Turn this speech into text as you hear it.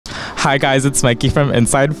Hi guys, it's Mikey from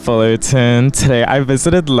inside Fullerton. Today I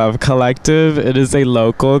visited Luv Collective. It is a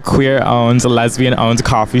local queer-owned, lesbian-owned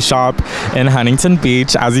coffee shop in Huntington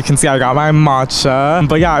Beach. As you can see, I got my matcha.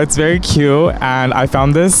 But yeah, it's very cute, and I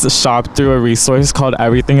found this shop through a resource called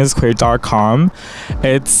everythingisqueer.com.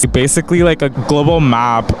 It's basically like a global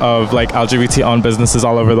map of like LGBT-owned businesses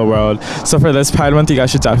all over the world. So for this Pride Month, you guys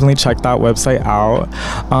should definitely check that website out.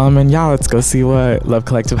 And yeah, let's go see what Luv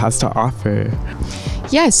Collective has to offer.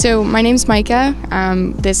 Yeah, so my name's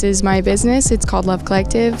Mykah. This is my business. It's called Luv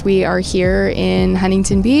Collective. We are here in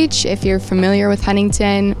Huntington Beach. If you're familiar with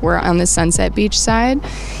Huntington, we're on the Sunset Beach side.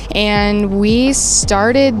 And we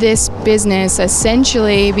started this business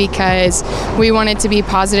essentially because we wanted to be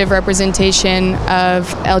positive representation of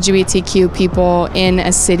LGBTQ people in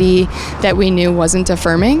a city that we knew wasn't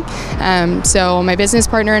affirming. So my business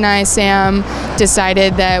partner and I, Sam,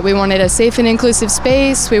 decided that we wanted a safe and inclusive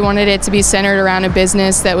space. We wanted it to be centered around a business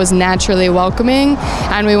that was naturally welcoming,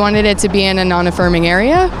 and we wanted it to be in a non-affirming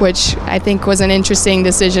area, which I think was an interesting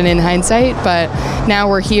decision in hindsight, but now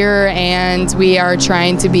we're here and we are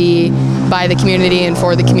trying to be by the community and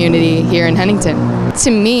for the community here in Huntington. To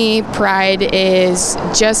me, Pride is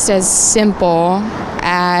just as simple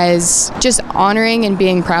as just honoring and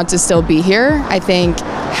being proud to still be here. I think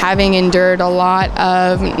having endured a lot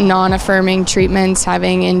of non-affirming treatments,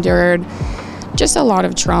 having endured just a lot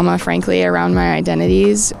of trauma, frankly, around my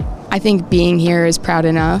identities, I think being here is proud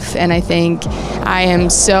enough, and I think I am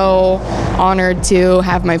so honored to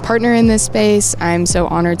have my partner in this space. I'm so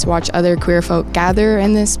honored to watch other queer folk gather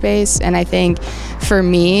in this space, and I think for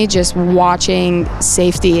me, just watching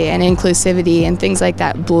safety and inclusivity and things like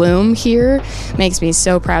that bloom here makes me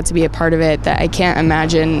so proud to be a part of it that I can't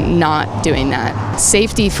imagine not doing that.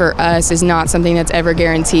 Safety for us is not something that's ever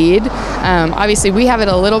guaranteed. Obviously, we have it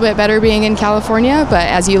a little bit better being in California, but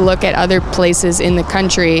as you look at other places in the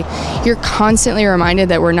country, you're constantly reminded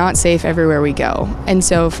that we're not safe everywhere we go. And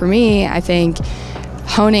so for me, I think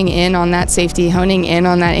honing in on that safety, honing in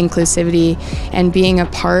on that inclusivity, and being a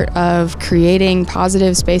part of creating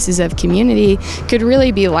positive spaces of community could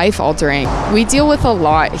really be life-altering. We deal with a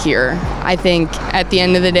lot here. I think at the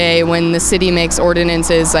end of the day, when the city makes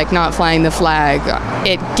ordinances like not flying the flag,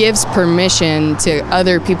 it gives permission to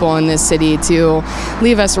other people in this city to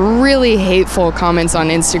leave us really hateful comments on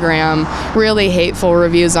Instagram, really hateful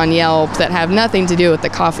reviews on Yelp that have nothing to do with the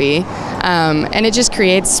coffee. And it just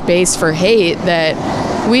creates space for hate that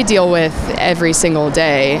we deal with every single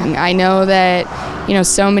day. I know that, you know,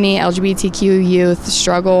 so many LGBTQ youth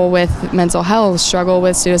struggle with mental health, struggle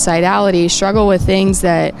with suicidality, struggle with things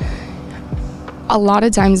that a lot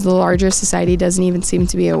of times the larger society doesn't even seem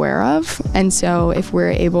to be aware of. And so if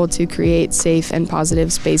we're able to create safe and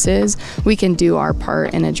positive spaces, we can do our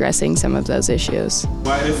part in addressing some of those issues.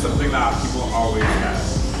 What is something that people always get?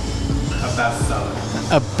 A bestseller.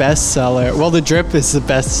 A bestseller. Well, the drip is the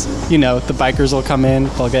best. You know, the bikers will come in,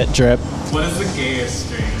 they'll get drip. What is the gayest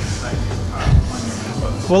drink that you have on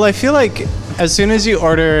your menu? Well, I feel like as soon as you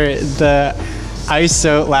order the iced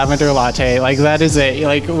oat lavender latte, like that is it.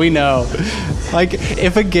 Like we know. Like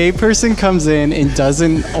if a gay person comes in and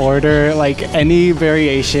doesn't order like any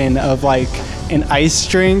variation of like an iced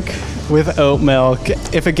drink with oat milk,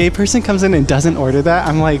 if a gay person comes in and doesn't order that,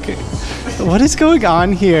 I'm like, what is going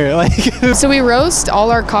on here? Like, so we roast all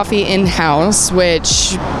our coffee in-house,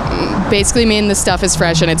 which basically means the stuff is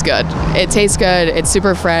fresh and it's good. It tastes good, it's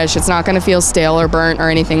super fresh, it's not gonna feel stale or burnt or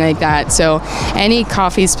anything like that. So any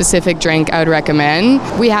coffee-specific drink I would recommend.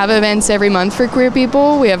 We have events every month for queer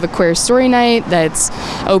people. We have a queer story night that's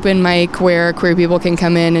open mic where queer people can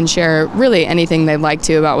come in and share really anything they'd like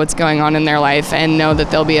to about what's going on in their life and know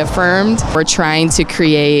that they'll be affirmed. We're trying to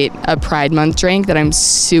create a Pride Month drink that I'm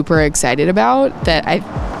super excited about, that I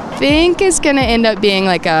think is gonna end up being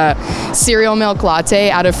like a cereal milk latte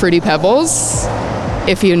out of Fruity Pebbles.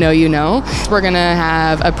 If you know, you know. We're gonna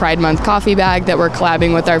have a Pride Month coffee bag that we're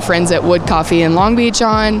collabing with our friends at Wood Coffee in Long Beach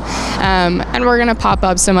on. And we're gonna pop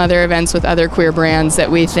up some other events with other queer brands that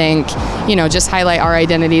we think, you know, just highlight our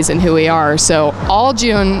identities and who we are. So all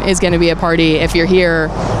June is gonna be a party. If you're here,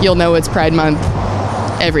 you'll know it's Pride Month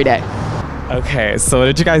every day. Okay, so what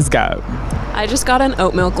did you guys get? I just got an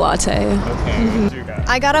oat milk latte. Okay, what did you get?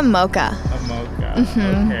 I got a mocha. A mocha.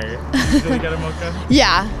 Okay. Did you get a mocha?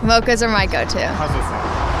 Yeah, mochas are my go-to. How's this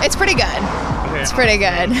sound? It's pretty good. Okay, It's pretty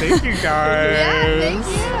good. Thank you guys. Yeah, thank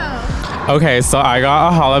you. Okay, so I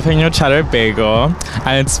got a jalapeno cheddar bagel,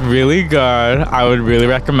 and it's really good. I would really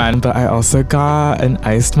recommend, but I also got an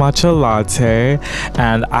iced matcha latte,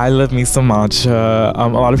 and I love me some matcha. A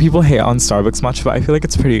lot of people hate on Starbucks matcha, but I feel like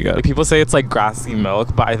it's pretty good. People say it's like grassy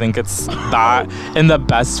milk, but I think it's that in the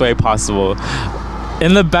best way possible.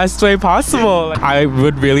 in the best way possible. I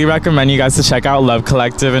would really recommend you guys to check out Luv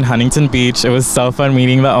Collective in Huntington Beach. It was so fun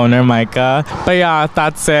meeting the owner, Mykah. But yeah,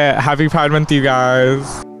 that's it. Happy Pride Month, you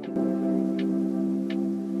guys.